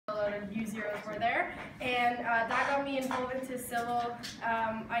3-0s were there, and that got me involved into civil.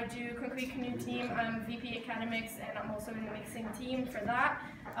 I do concrete canoe team, I'm VP academics, and I'm also in the mixing team for that.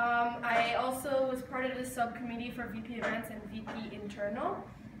 I also was part of the subcommittee for VP events and VP internal.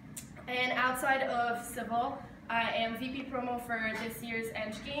 And outside of civil, I am VP promo for this year's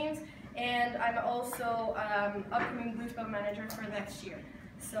Eng Games, and I'm also upcoming Blues Belt manager for next year.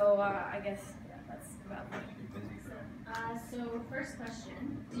 So I guess that's about it. So first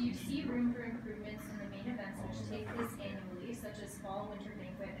question, do you see room for improvements in the main events which take place annually, such as fall, winter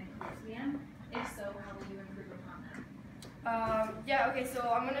banquet, and colloquium? If so, how will you improve upon them? Yeah, okay, so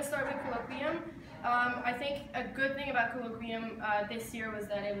I'm going to start with colloquium. I think a good thing about colloquium this year was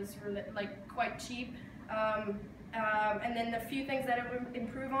that it was really, quite cheap. And then the few things that it would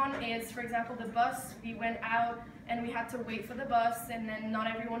improve on is, for example, the bus. We went out and we had to wait for the bus, and then not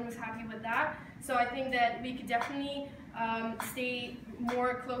everyone was happy with that. So I think that we could definitely stay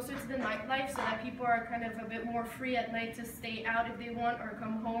more closer to the nightlife so that people are kind of a bit more free at night to stay out if they want or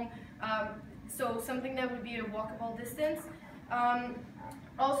come home. So something that would be a walkable distance.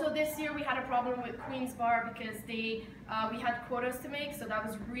 Also this year we had a problem with Queen's Bar because we had quotas to make, so that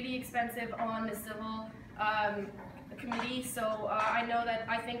was really expensive on the civil committee. So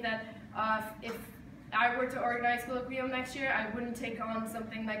I think that if I were to organize colloquium next year, I wouldn't take on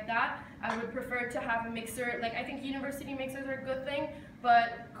something like that. I would prefer to have a mixer. I think university mixers are a good thing,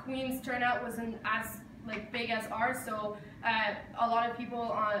 but Queen's turnout wasn't as big as ours, so a lot of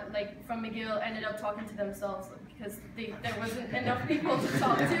people from McGill ended up talking to themselves because there wasn't enough people to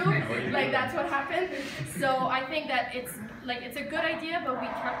talk to. That's what happened. So I think that it's a good idea, but we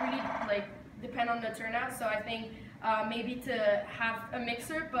can't really depend on the turnout. So I think maybe to have a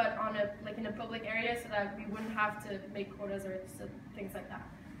mixer, but on in a public area, so that we wouldn't have to make quotas or things like that.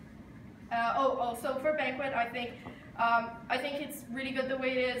 Also for banquet, I think it's really good the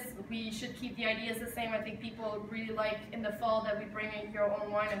way it is. We should keep the ideas the same. I think people really like in the fall that we bring in your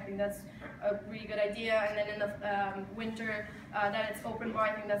own wine. I think that's a really good idea. And then in the winter that it's open bar,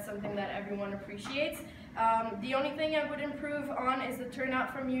 I think that's something that everyone appreciates. The only thing I would improve on is the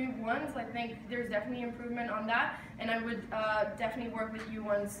turnout from U1s. I think there's definitely improvement on that, and I would definitely work with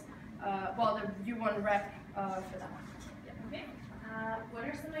U1s, the U1 rep for that. Yeah. Okay. What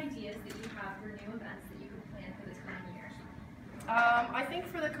are some ideas that you have for new events that you could plan for this coming year? I think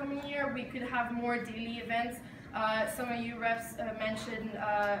for the coming year we could have more daily events. Some of you reps mentioned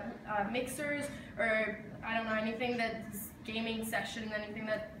mixers, or I don't know, anything that's gaming session, anything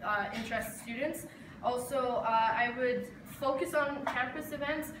that interests students. Also, I would focus on campus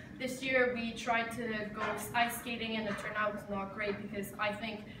events. This year we tried to go ice skating and the turnout was not great because I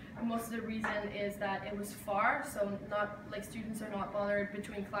think most of the reason is that it was far, so students are not bothered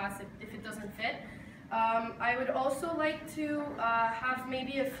between class if it doesn't fit. I would also like to have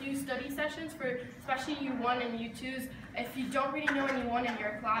maybe a few study sessions for especially U1 and U2s. If you don't really know anyone in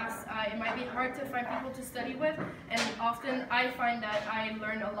your class, it might be hard to find people to study with, and often I find that I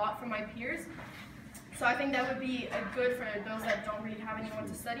learn a lot from my peers. So I think that would be good for those that don't really have anyone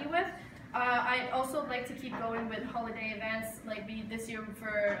to study with. I'd also like to keep going with holiday events, this year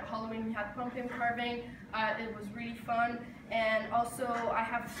for Halloween we had pumpkin carving. It was really fun. And also I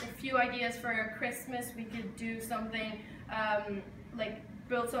have a few ideas for Christmas. We could do something,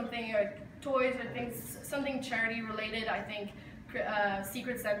 build something, or toys or things, something charity related. I think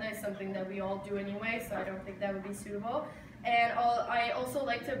Secret Santa is something that we all do anyway, so I don't think that would be suitable. And I also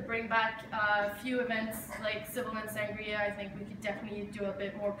like to bring back a few events like Civil and Sangria. I think we could definitely do a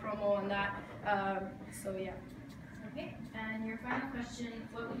bit more promo on that. So yeah. Okay, and your final question,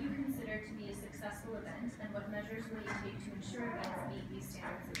 what would you consider to be a successful event, and what measures will you take to ensure events meet these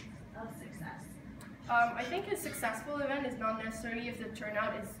standards of success? I think a successful event is not necessarily if the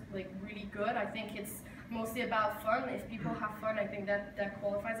turnout is really good. I think it's mostly about fun. If people have fun, I think that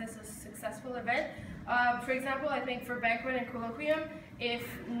qualifies as a successful event. For example, I think for banquet and colloquium, if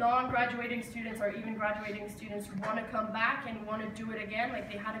non-graduating students or even graduating students want to come back and want to do it again,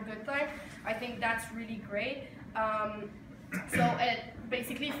 they had a good time, I think that's really great. So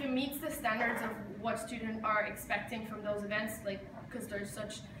basically, if it meets the standards of what students are expecting from those events, because they're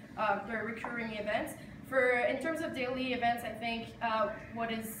they're recurring events. In terms of daily events, I think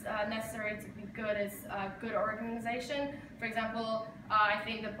what is necessary to be good is good organization. For example, I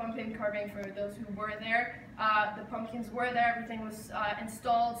think the pumpkin carving, for those who were there, the pumpkins were there, everything was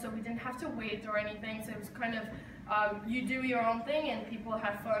installed, so we didn't have to wait or anything. So it was kind of you do your own thing, and people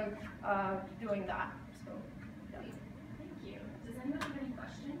had fun doing that. So, yeah. Thank you. Does anyone have any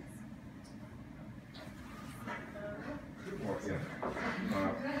questions?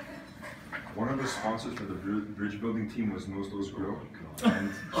 One of the sponsors for the bridge building team was Noslo's Grill,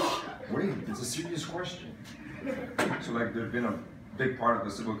 and Wait, it's a serious question. So like, there's been a big part of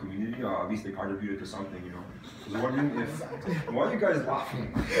the civil community, or at least they contributed to something, you know. I was wondering if, why are you guys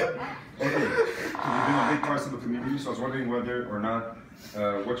laughing? Okay, so there's been a big part of the community, so I was wondering whether or not,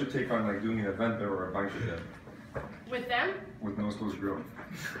 what's your take on like doing an event there or a banquet there? With them? With No Schools Grill.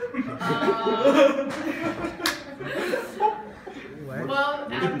 Well,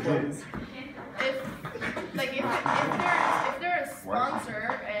 if they're a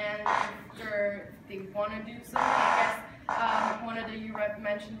sponsor and if they want to do something, I guess one of the you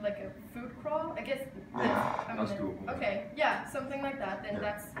mentioned like a food crawl. I guess. Yeah, I mean, that's cool. Okay, yeah, something like that. Then Yeah.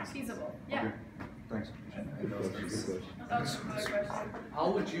 that's feasible. Yeah. Okay. Thanks. That's another question. How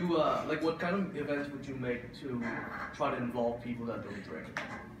would you, like what kind of events would you make to try to involve people that don't drink?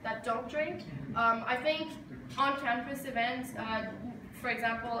 That don't drink. I think on-campus events, for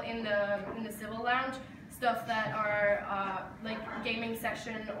example, in the civil lounge, stuff that are like gaming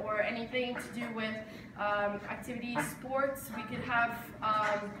session or anything to do with activities, sports. We could have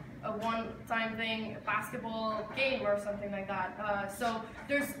a one-time thing, basketball game or something like that. So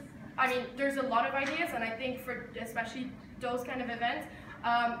there's a lot of ideas, and I think for especially those kind of events,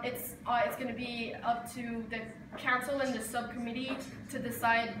 it's going to be up to the council and the subcommittee to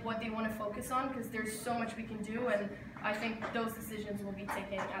decide what they want to focus on, because there's so much we can do, and I think those decisions will be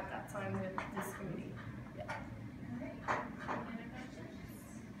taken at that time with this committee. Yeah.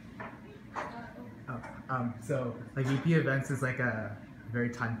 So like VP events is like a very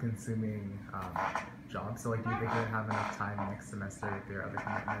time-consuming job. So like, do you think you'll have enough time next semester with your other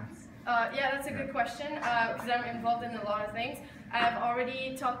commitments? Yeah, that's a good question, because I'm involved in a lot of things. I've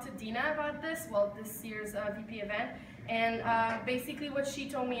already talked to Dina about this, well, this year's VP event, and basically what she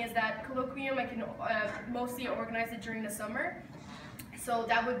told me is that colloquium I can mostly organize it during the summer, so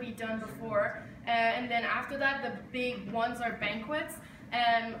that would be done before, and then after that the big ones are banquets.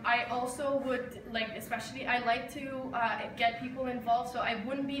 I also would especially I like to get people involved, so I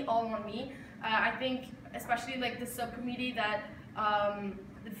wouldn't be all on me. I think especially like the subcommittee that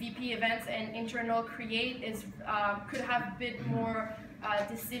the VP events and internal create is could have a bit more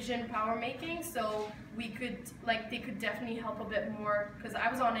decision power making, so we could they could definitely help a bit more, because I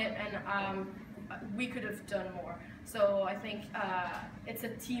was on it and we could have done more. So I think it's a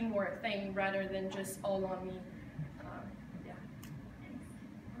teamwork thing rather than just all on me. Yeah.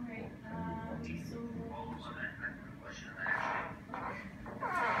 Alright,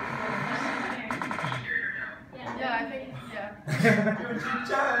 Yeah, I think, yeah.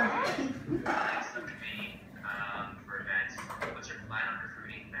 For events, what's your plan on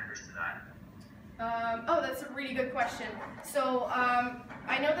recruiting members to that? Oh, that's a really good question. So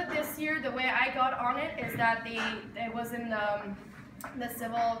I know that this year the way I got on it is that it was in the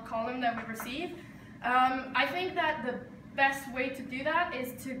civil column that we received. I think that the best way to do that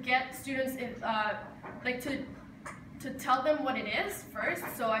is to get students in, to tell them what it is first.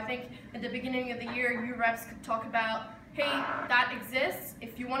 So I think at the beginning of the year, you reps could talk about, hey, that exists.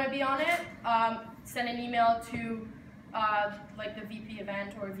 If you want to be on it, send an email to the VP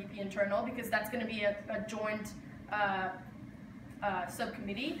event or VP internal, because that's going to be a joint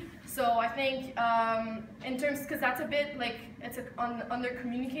subcommittee. So I think in terms, because that's a bit it's under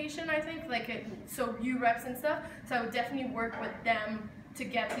communication, I think, so you reps and stuff. So I would definitely work with them to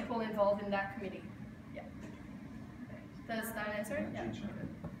get people involved in that committee. Yeah. Does that answer it? Yeah.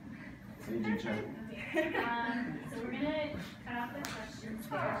 so we're gonna cut off the questions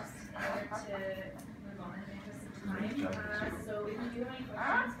there just in order to move on in the interest of time. So if you do have any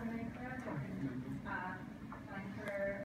questions for the